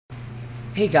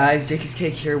Hey guys, Jakey's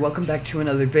Cake here. Welcome back to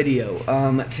another video.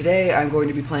 Today I'm going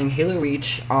to be playing Halo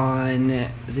Reach on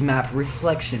the map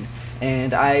Reflection.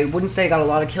 And I wouldn't say I got a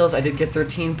lot of kills. I did get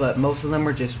 13, but most of them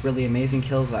were just really amazing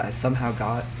kills that I somehow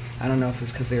got. I don't know if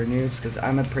it's because they were noobs, because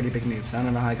I'm a pretty big noob, so I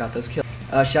don't know how I got those kills.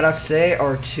 Shoutouts today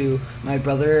are to my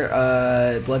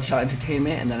brother, Bloodshot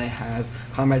Entertainment, and then I have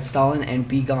Komerade Stalin and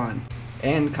Be Gone,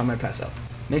 and Komerade Paccel.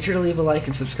 Make sure to leave a like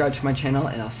and subscribe to my channel,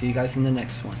 and I'll see you guys in the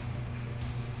next one.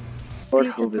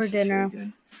 Pizza for dinner.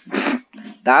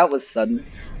 That was sudden.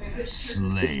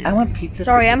 I want pizza.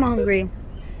 Sorry, I'm hungry.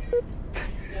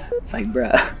 It's like,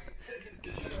 bruh.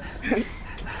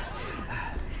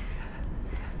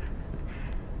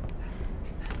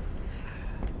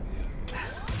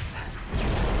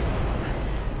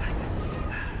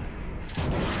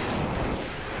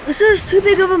 This is too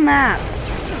big of a map.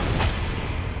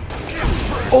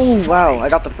 Oh wow, I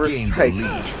got the first strike.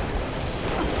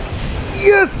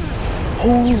 Yes!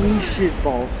 Holy shit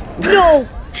balls. No!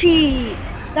 Cheat!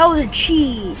 That was a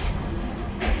cheat.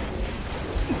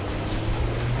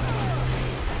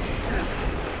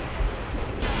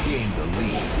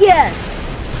 Yes!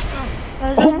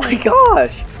 Oh my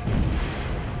gosh!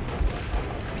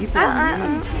 People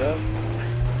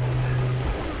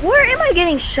Where am I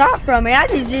getting shot from? I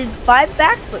just did 5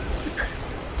 backflips.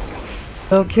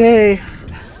 Okay.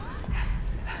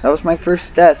 That was my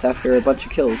first death after a bunch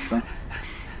of kills, so.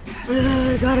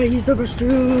 I gotta use the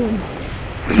restroom.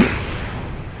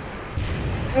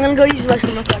 I'm gonna go use the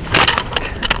restroom real quick.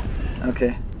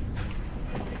 Okay.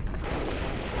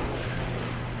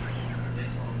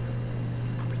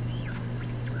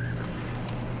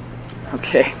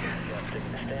 Okay.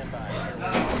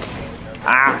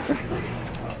 Ah!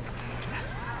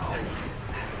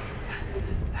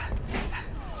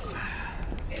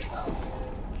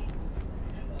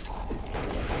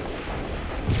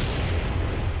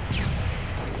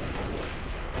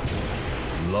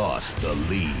 Lost the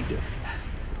lead.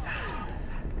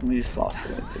 We just lost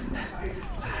it. I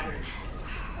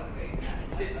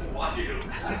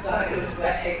thought it was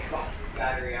that Xbox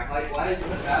battery. I'm like, why is it a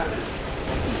battery?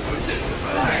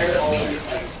 I heard all these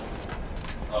things.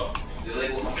 Oh, the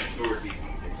label on the short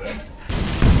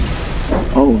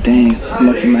Oh dang, I'm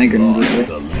lucky my grenade was there.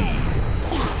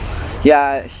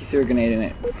 Yeah, she threw a grenade and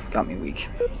it got me weak.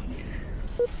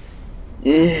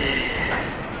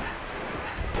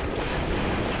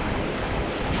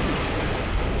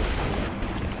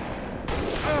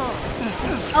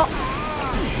 Oh.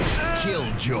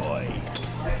 Killjoy.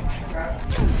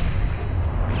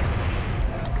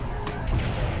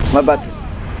 I'm about to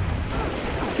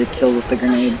get killed with the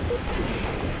grenade.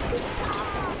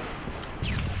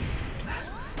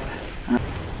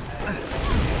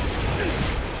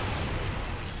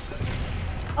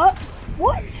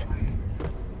 What?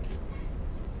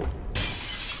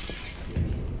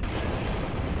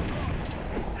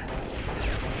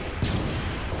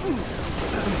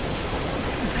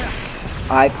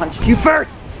 I punched you first!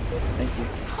 Thank you.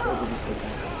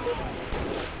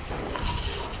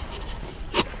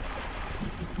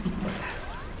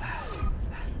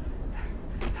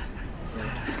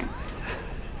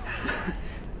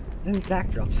 Then Zach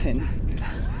drops in.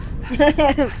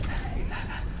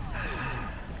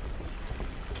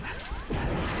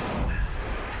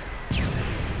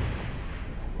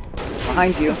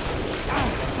 Behind you.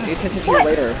 Pay attention to you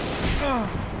later.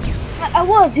 I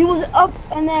was. He was up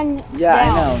and then Yeah, down.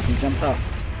 I know. He jumped up.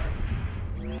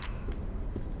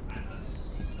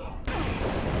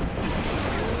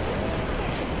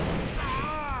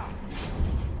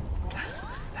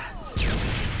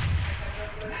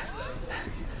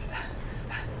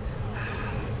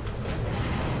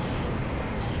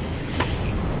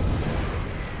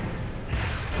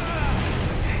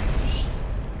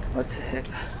 What the heck?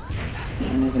 I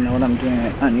don't even know what I'm doing.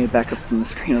 I need to back up from the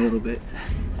screen a little bit.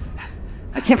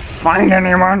 I can't find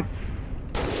anyone!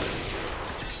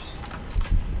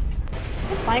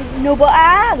 Find no, but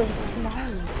there's a person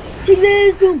behind me. Take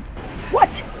this, boom!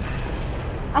 What?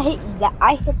 I hit that.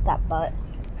 I hit that butt.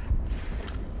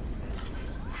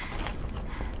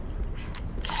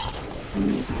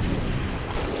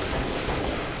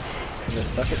 Cause I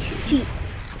suck at shooting. Cheat.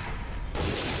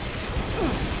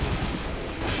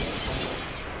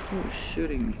 Who's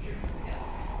shooting me?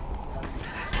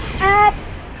 Ah!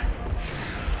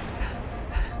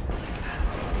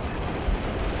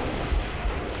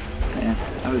 Man,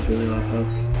 I was really low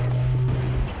health.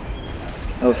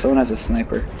 Oh, someone has a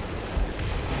sniper.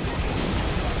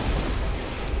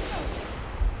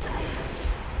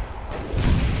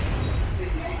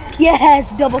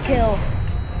 Yes, double kill.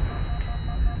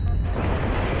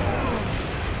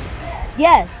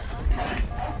 Yes.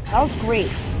 That was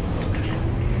great.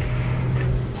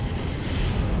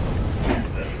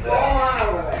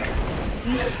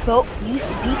 You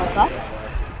speak fucked?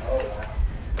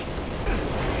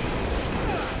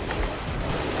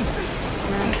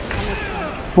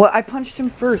 What? I punched him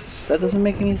first. That doesn't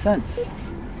make any sense.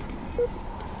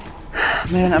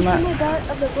 Man, I'm not.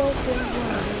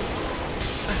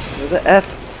 Where's the F?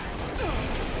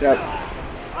 God.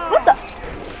 What the?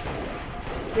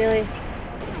 Really?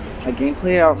 My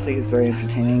gameplay, I don't think is very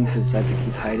entertaining because I have to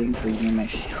keep hiding to regain my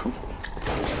shield.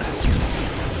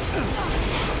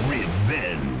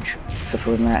 Revenge. Except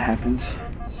for when that happens.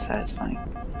 It's satisfying.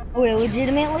 Oh wait,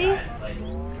 legitimately?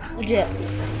 Legit.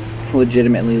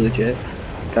 Legitimately legit.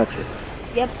 Gotcha.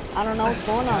 Yep, I don't know what's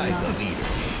going on now.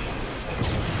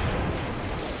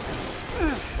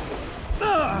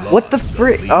 What the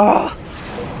frick? Oh!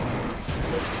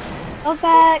 Go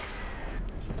back!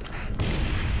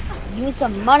 Give me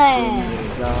some money!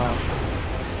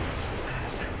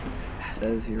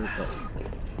 Says your butt.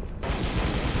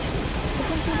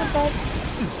 Listen to the butt.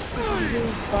 Your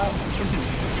butt.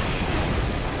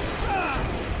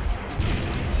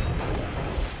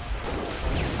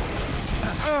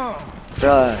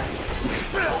 Bruh.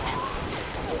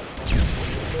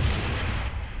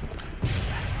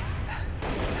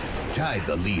 Tie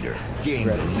the leader. Gain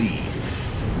the lead.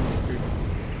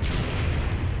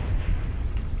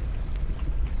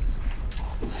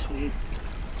 Sweet.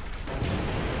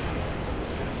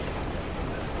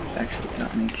 Actually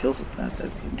got any kills with that,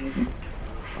 that'd be amazing.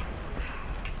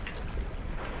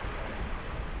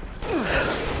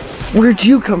 Where'd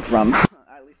you come from? At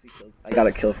least we killed. I got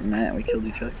a kill from that and we killed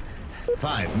each other.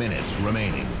 5 minutes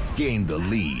remaining. Gain the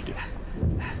lead.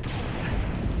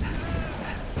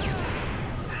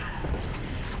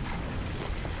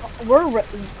 We're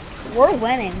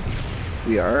winning.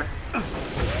 We are?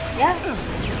 Yeah.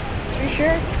 Pretty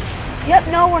sure? Yep,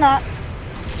 no we're not.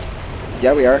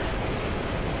 Yeah, we are.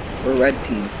 We're red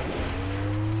team.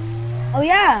 Oh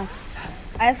yeah.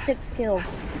 I have 6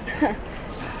 kills.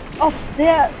 Oh,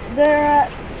 they're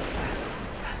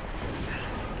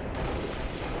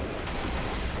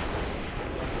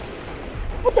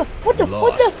What the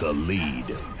Lost the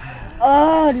lead.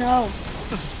 Oh no.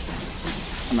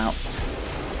 I'm out.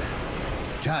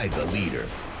 Tie the leader.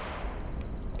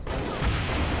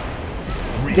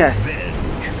 Yes.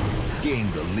 Revenge.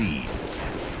 Gain the lead.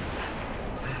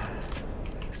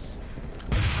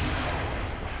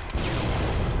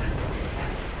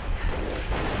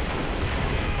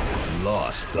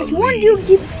 Lost the This lead. one dude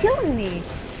keeps killing me.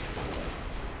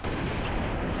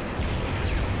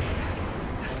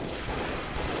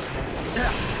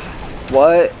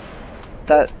 What?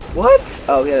 That. What?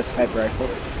 Oh, he had a sniper rifle.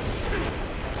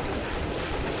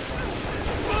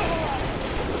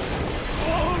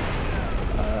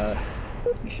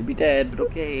 You should be dead, but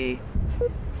okay.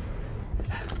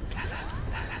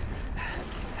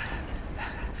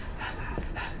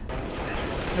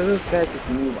 How do those guys just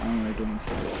move on when they're doing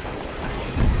so?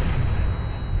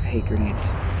 I hate grenades.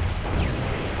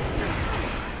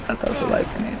 I thought that was a live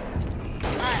grenade.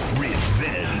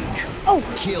 Revenge. Oh,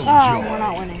 Killjoy. we're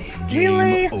not winning. Game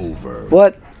Really? over.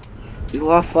 What? We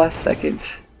lost last second.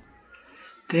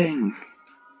 Dang.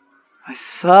 I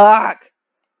suck.